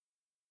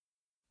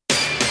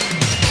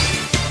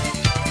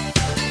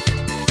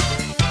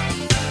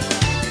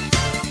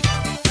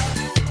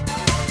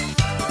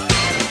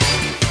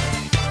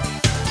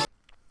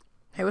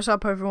what's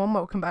up everyone,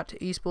 welcome back to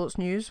Esports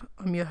News.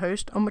 I'm your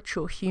host,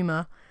 Mature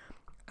Humour,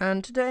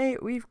 and today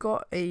we've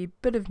got a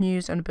bit of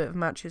news and a bit of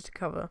matches to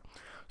cover.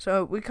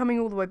 So we're coming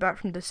all the way back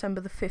from December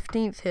the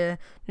 15th here.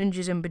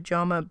 Ninjas in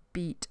Pyjama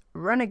beat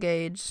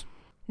Renegades.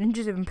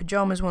 Ninjas in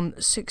Pyjamas won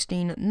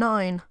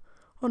 16-9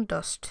 on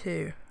Dust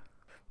 2.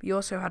 We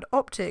also had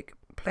Optic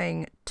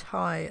playing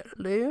Tai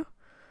Lu.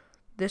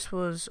 This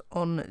was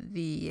on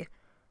the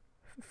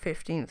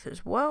 15th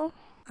as well.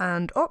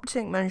 And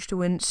Optic managed to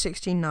win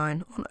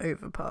 16-9 on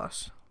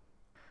Overpass.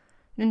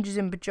 Ninjas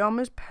in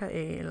Pyjamas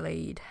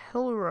played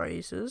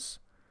Hellraisers.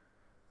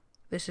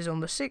 This is on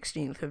the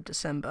 16th of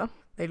December.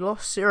 They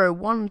lost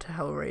 0-1 to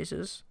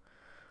Hellraisers.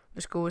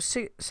 The score was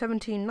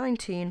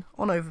 17-19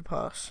 on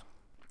Overpass.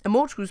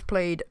 Immortals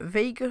played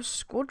Vega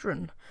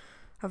Squadron.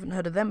 Haven't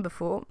heard of them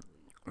before.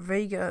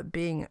 Vega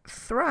being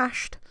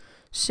thrashed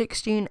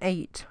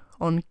 16-8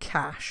 on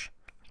Cash.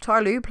 Tai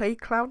Lu played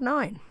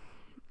Cloud9.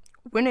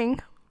 Winning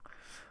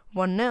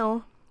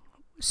 1-0,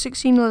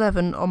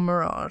 16-11 on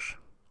Mirage.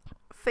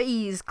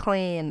 FaZe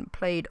Clan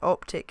played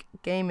Optic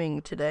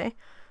Gaming today.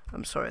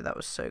 I'm sorry, that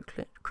was so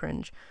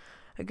cringe.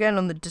 Again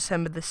on the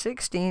December the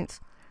 16th,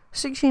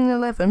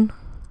 16-11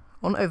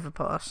 on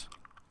Overpass.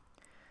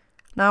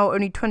 Now,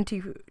 only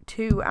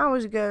 22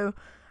 hours ago,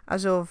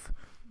 as of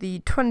the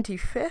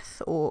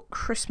 25th, or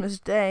Christmas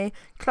Day,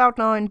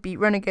 Cloud9 beat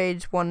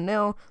Renegades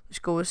 1-0. The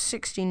score was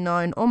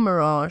 16-9 on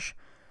Mirage,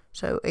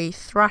 so a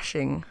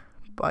thrashing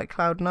by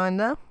Cloud9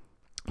 there.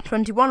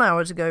 21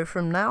 hours ago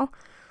from now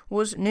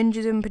was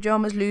Ninjas in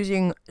Pyjamas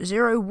losing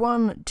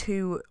 0-1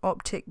 to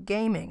Optic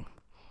Gaming.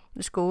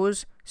 The score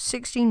was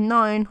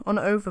 16-9 on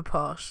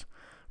Overpass.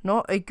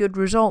 Not a good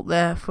result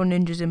there for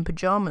Ninjas in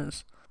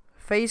Pyjamas.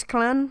 FaZe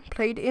Clan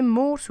played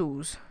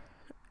Immortals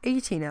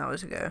 18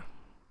 hours ago.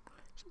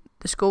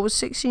 The score was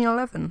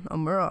 16-11 on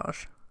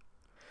Mirage.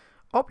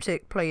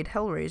 Optic played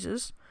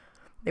Hellraisers.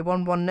 They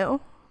won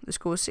 1-0. The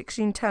score was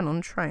 16-10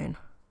 on Train.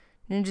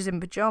 Ninjas in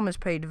Pyjamas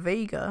played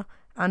Vega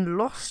and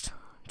lost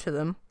to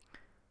them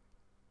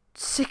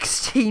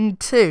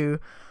 16-2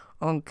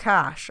 on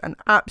Cash. An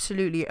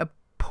absolutely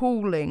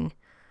appalling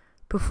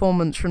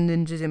performance from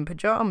Ninjas in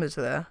Pyjamas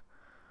there.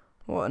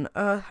 What on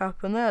earth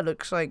happened there?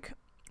 Looks like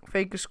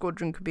Vega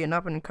Squadron could be an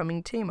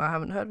up-and-coming team. I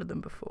haven't heard of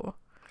them before.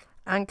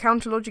 And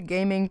Counterlogic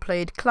Gaming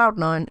played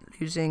Cloud9,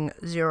 losing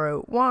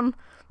 0-1.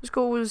 The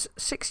score was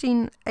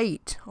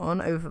 16-8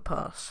 on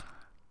Overpass.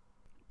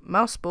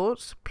 Mouse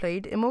Sports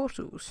played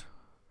Immortals.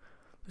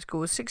 The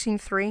score was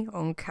 16-3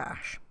 on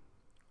Cash.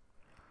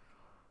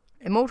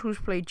 Immortals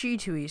played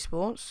G2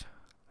 Esports.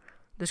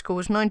 The score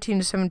was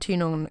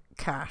 19-17 on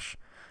Cash.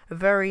 A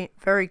very,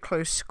 very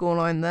close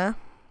scoreline there.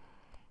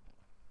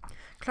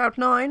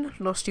 Cloud9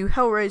 lost to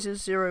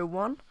Hellraisers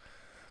 0-1.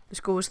 The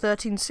score was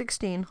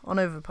 13-16 on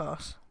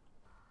Overpass.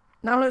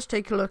 Now let's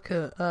take a look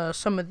at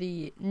some of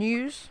the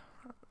news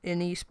in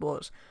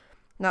esports.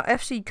 Now,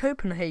 FC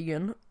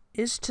Copenhagen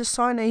is to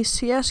sign a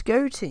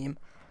CSGO team.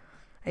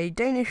 A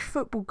Danish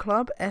football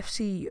club,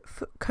 FC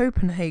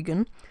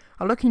Copenhagen,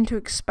 are looking to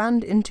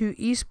expand into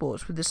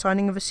esports with the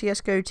signing of a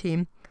CSGO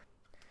team.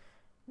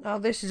 Now,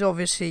 this is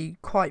obviously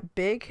quite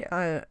big,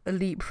 a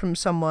leap from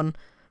someone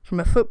from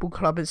a football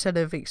club. Instead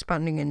of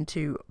expanding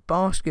into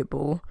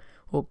basketball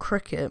or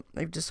cricket,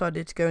 they've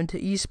decided to go into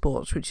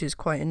esports, which is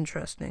quite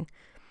interesting.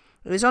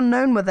 It is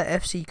unknown whether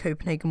FC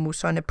Copenhagen will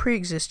sign a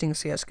pre-existing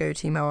CSGO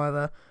team,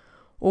 however,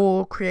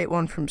 or create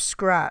one from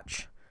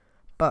scratch.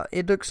 But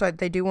it looks like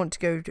they do want to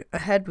go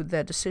ahead with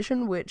their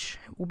decision, which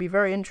will be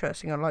very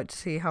interesting. I'd like to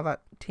see how that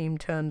team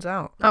turns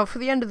out. Now, for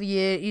the end of the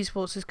year,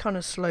 esports has kind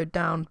of slowed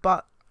down,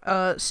 but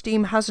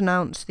Steam has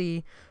announced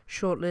the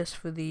shortlist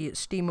for the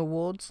Steam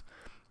Awards.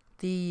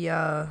 The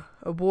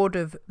award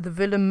of the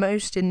villain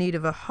most in need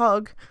of a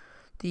hug.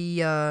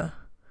 The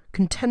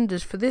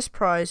contenders for this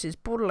prize is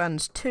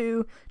Borderlands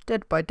 2,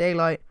 Dead by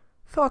Daylight,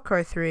 Far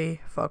Cry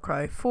 3, Far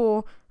Cry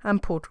 4,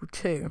 and Portal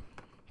 2.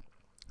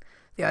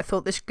 Yeah, I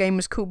thought this game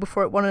was cool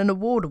before it won an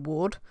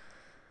award.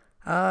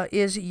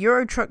 Is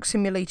Euro Truck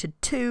Simulator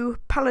 2,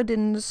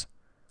 Paladins,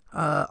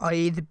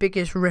 i.e. the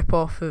biggest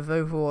rip-off of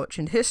Overwatch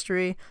in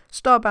history,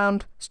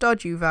 Starbound,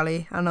 Stardew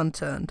Valley, and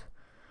Unturned.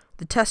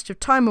 The Test of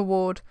Time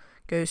award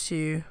goes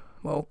to,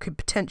 could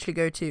potentially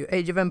go to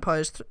Age of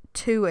Empires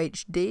 2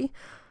 HD,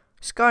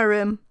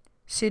 Skyrim,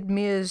 Sid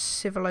Meier's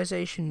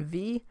Civilization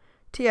V,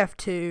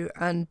 TF2,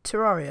 and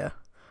Terraria.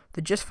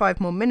 The Just 5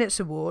 More Minutes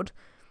award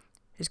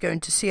is going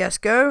to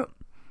CSGO.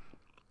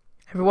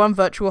 Everyone,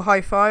 virtual high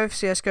five,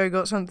 CSGO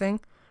got something.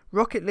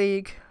 Rocket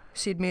League,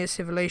 Sid Meier's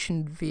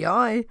Civilization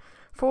VI,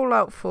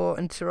 Fallout 4,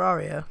 and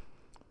Terraria.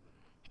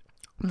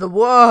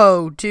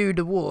 The Dude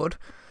award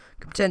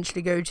could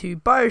potentially go to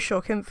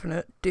Bioshock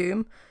Infinite,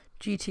 Doom,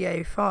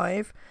 GTA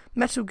 5,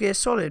 Metal Gear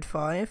Solid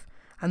 5,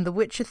 and The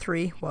Witcher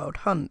 3 Wild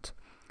Hunt.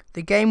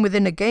 The Game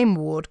Within a Game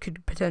award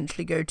could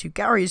potentially go to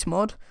Garry's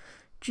Mod,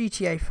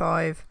 GTA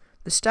 5,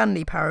 The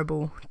Stanley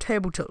Parable,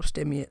 Tabletop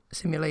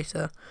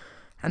Simulator,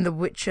 and The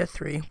Witcher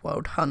 3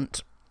 Wild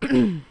Hunt.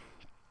 The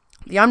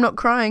I'm Not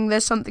Crying,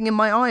 There's Something in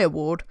My Eye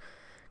award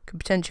could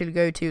potentially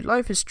go to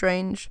Life is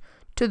Strange,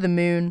 To the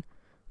Moon,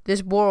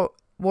 This War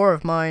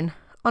of Mine,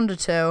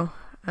 Undertale,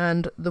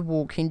 and The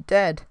Walking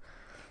Dead.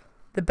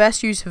 The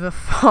best use of a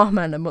farm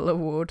animal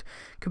award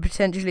could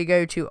potentially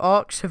go to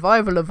Ark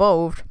Survival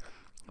Evolved,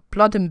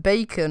 Blood and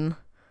Bacon,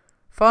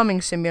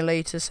 Farming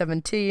Simulator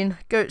 17,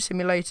 Goat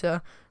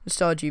Simulator, and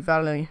Stardew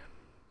Valley.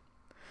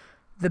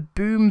 The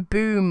Boom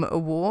Boom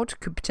Award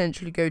could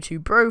potentially go to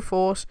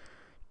Broforce,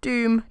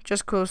 Doom,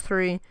 Just Cause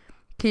 3,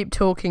 Keep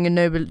Talking and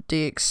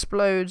Nobody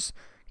Explodes,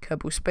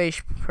 Kerbal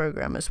Space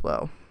Program as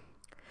well.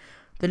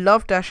 The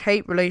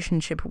Love-Hate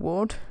Relationship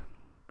Award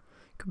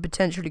could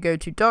potentially go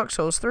to Dark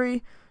Souls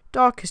 3,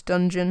 Darkest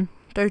Dungeon,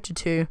 Dota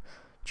 2,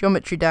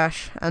 Geometry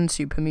Dash, and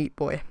Super Meat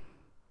Boy.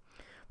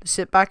 The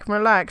Sit Back and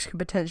Relax could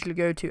potentially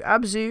go to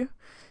Abzu,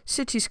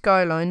 City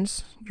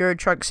Skylines, Euro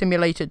Truck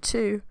Simulator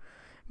 2,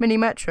 Mini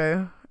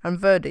Metro, and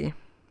Verdi.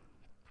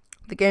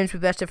 The Games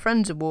with Better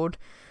Friends Award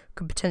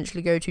could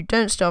potentially go to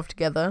Don't Starve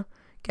Together,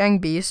 Gang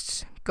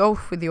Beasts,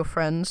 Golf with Your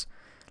Friends,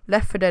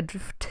 Left 4 Dead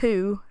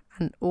 2,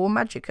 or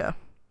Magicka.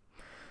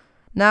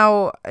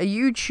 Now, a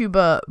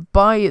YouTuber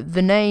by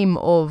the name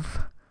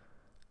of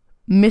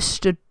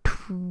Mr.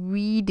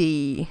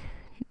 Tweedy,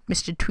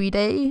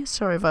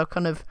 sorry if I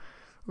kind of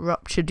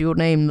ruptured your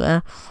name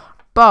there,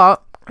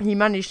 but he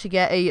managed to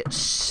get a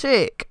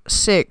sick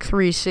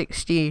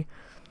 360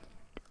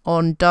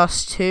 on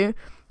Dust 2.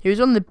 He was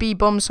on the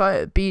B-bomb site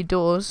at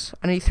B-Doors,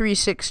 and he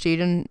 360'd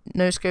and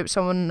no-scoped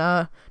someone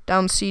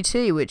down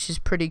CT, which is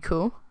pretty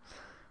cool.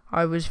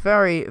 I was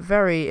very,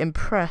 very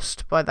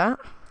impressed by that.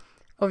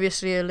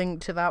 Obviously, a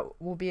link to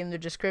that will be in the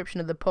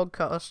description of the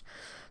podcast.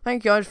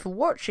 Thank you guys for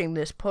watching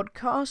this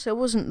podcast. There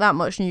wasn't that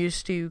much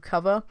news to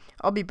cover.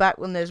 I'll be back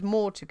when there's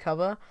more to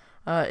cover.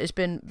 It's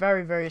been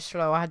very, very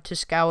slow. I had to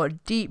scour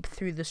deep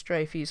through the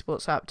Strafe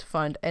Esports app to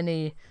find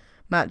any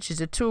matches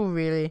at all,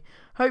 really.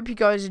 Hope you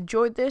guys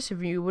enjoyed this.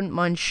 If you wouldn't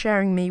mind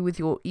sharing me with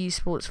your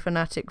esports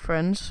fanatic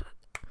friends.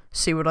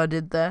 See what I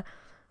did there?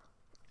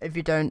 If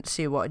you don't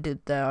see what I did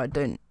there, I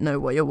don't know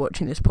why you're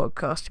watching this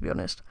podcast, to be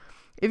honest.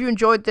 If you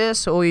enjoyed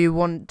this or you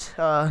want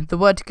the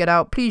word to get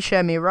out, please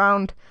share me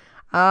around.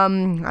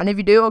 And if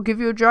you do, I'll give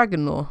you a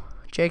Dragon Lore.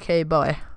 JK, bye.